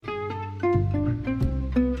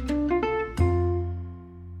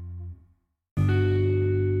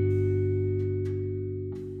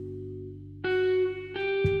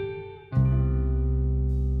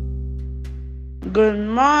Good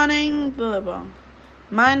morning, Billabong.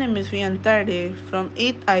 My name is Viantade from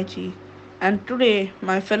 8th IG, and today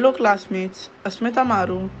my fellow classmates Asmita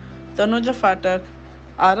Maru, Tanuja Fatak,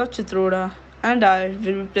 Arav Chitroda, and I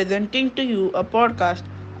will be presenting to you a podcast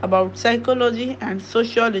about psychology and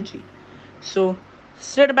sociology. So,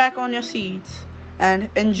 sit back on your seats and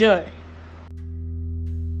enjoy.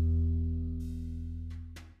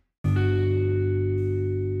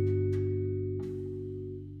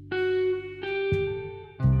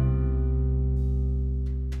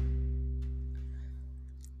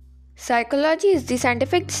 Psychology is the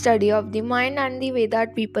scientific study of the mind and the way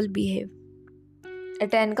that people behave.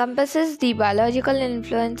 It encompasses the biological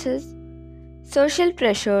influences, social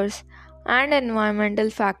pressures, and environmental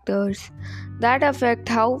factors that affect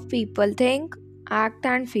how people think, act,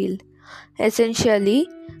 and feel. Essentially,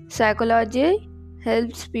 psychology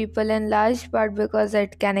helps people in large part because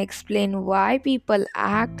it can explain why people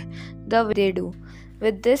act the way they do.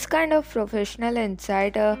 With this kind of professional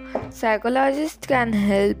insight, a psychologist can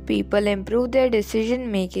help people improve their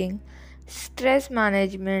decision making, stress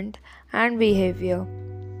management, and behavior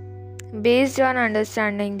based on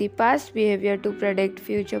understanding the past behavior to predict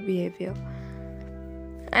future behavior.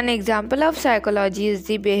 An example of psychology is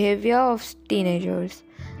the behavior of teenagers,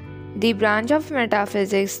 the branch of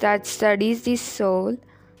metaphysics that studies the soul,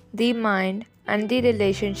 the mind, and the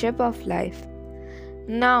relationship of life.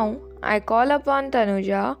 Now, I call upon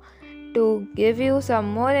Tanuja to give you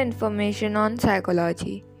some more information on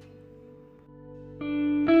psychology.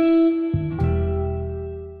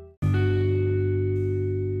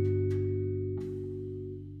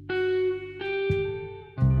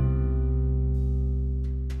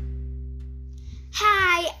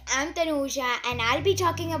 Hi, I'm Tanuja and I'll be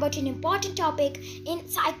talking about an important topic in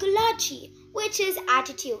psychology, which is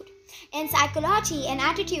attitude. In psychology, an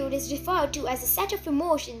attitude is referred to as a set of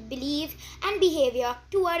emotions, belief, and behavior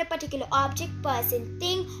toward a particular object, person,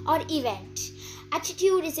 thing, or event.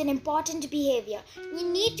 Attitude is an important behavior. You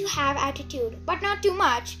need to have attitude, but not too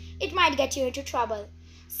much. It might get you into trouble.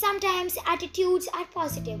 Sometimes attitudes are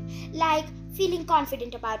positive, like feeling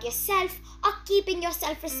confident about yourself or keeping your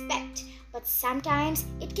self-respect. But sometimes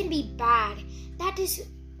it can be bad. That is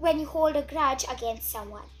when you hold a grudge against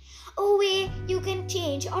someone. A way you can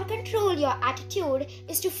change or control your attitude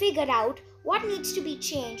is to figure out what needs to be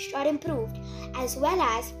changed or improved, as well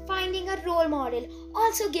as finding a role model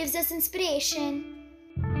also gives us inspiration.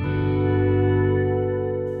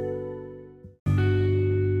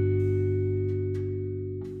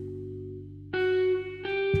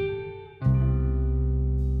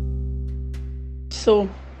 So,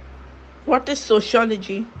 what is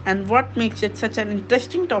sociology and what makes it such an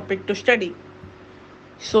interesting topic to study?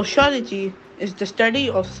 Sociology is the study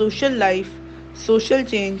of social life, social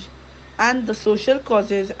change, and the social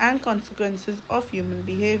causes and consequences of human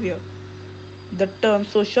behavior. The term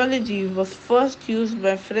sociology was first used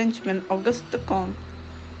by Frenchman Auguste Comte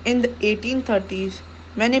in the 1830s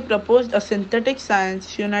when he proposed a synthetic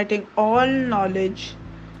science uniting all knowledge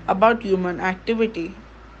about human activity.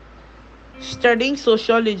 Studying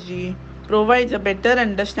sociology provides a better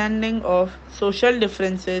understanding of social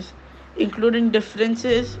differences, including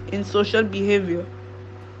differences in social behavior.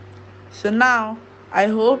 So, now I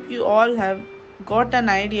hope you all have got an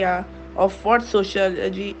idea of what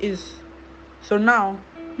sociology is. So, now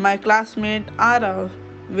my classmate Arav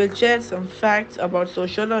will share some facts about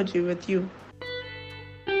sociology with you.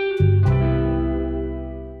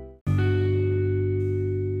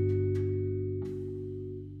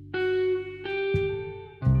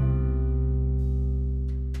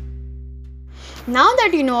 Now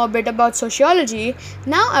that you know a bit about sociology,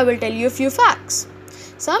 now I will tell you a few facts.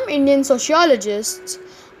 Some Indian sociologists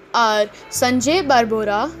are Sanjay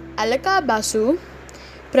Barbora, Alaka Basu,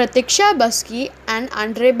 Pratiksha Baski, and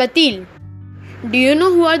Andre Batil. Do you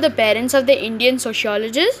know who are the parents of the Indian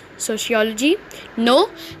sociology? No?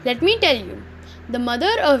 Let me tell you. The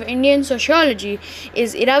mother of Indian sociology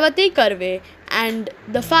is Iravati Karve, and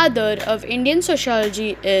the father of Indian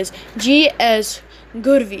sociology is G.S.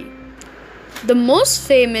 Ghurvi. The most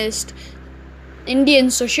famous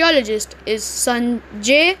Indian sociologist is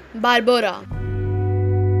Sanjay Barbora.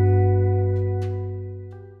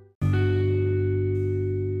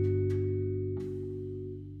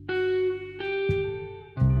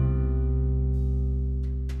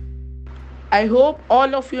 I hope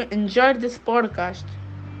all of you enjoyed this podcast.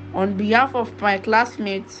 On behalf of my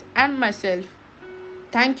classmates and myself,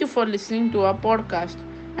 thank you for listening to our podcast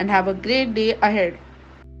and have a great day ahead.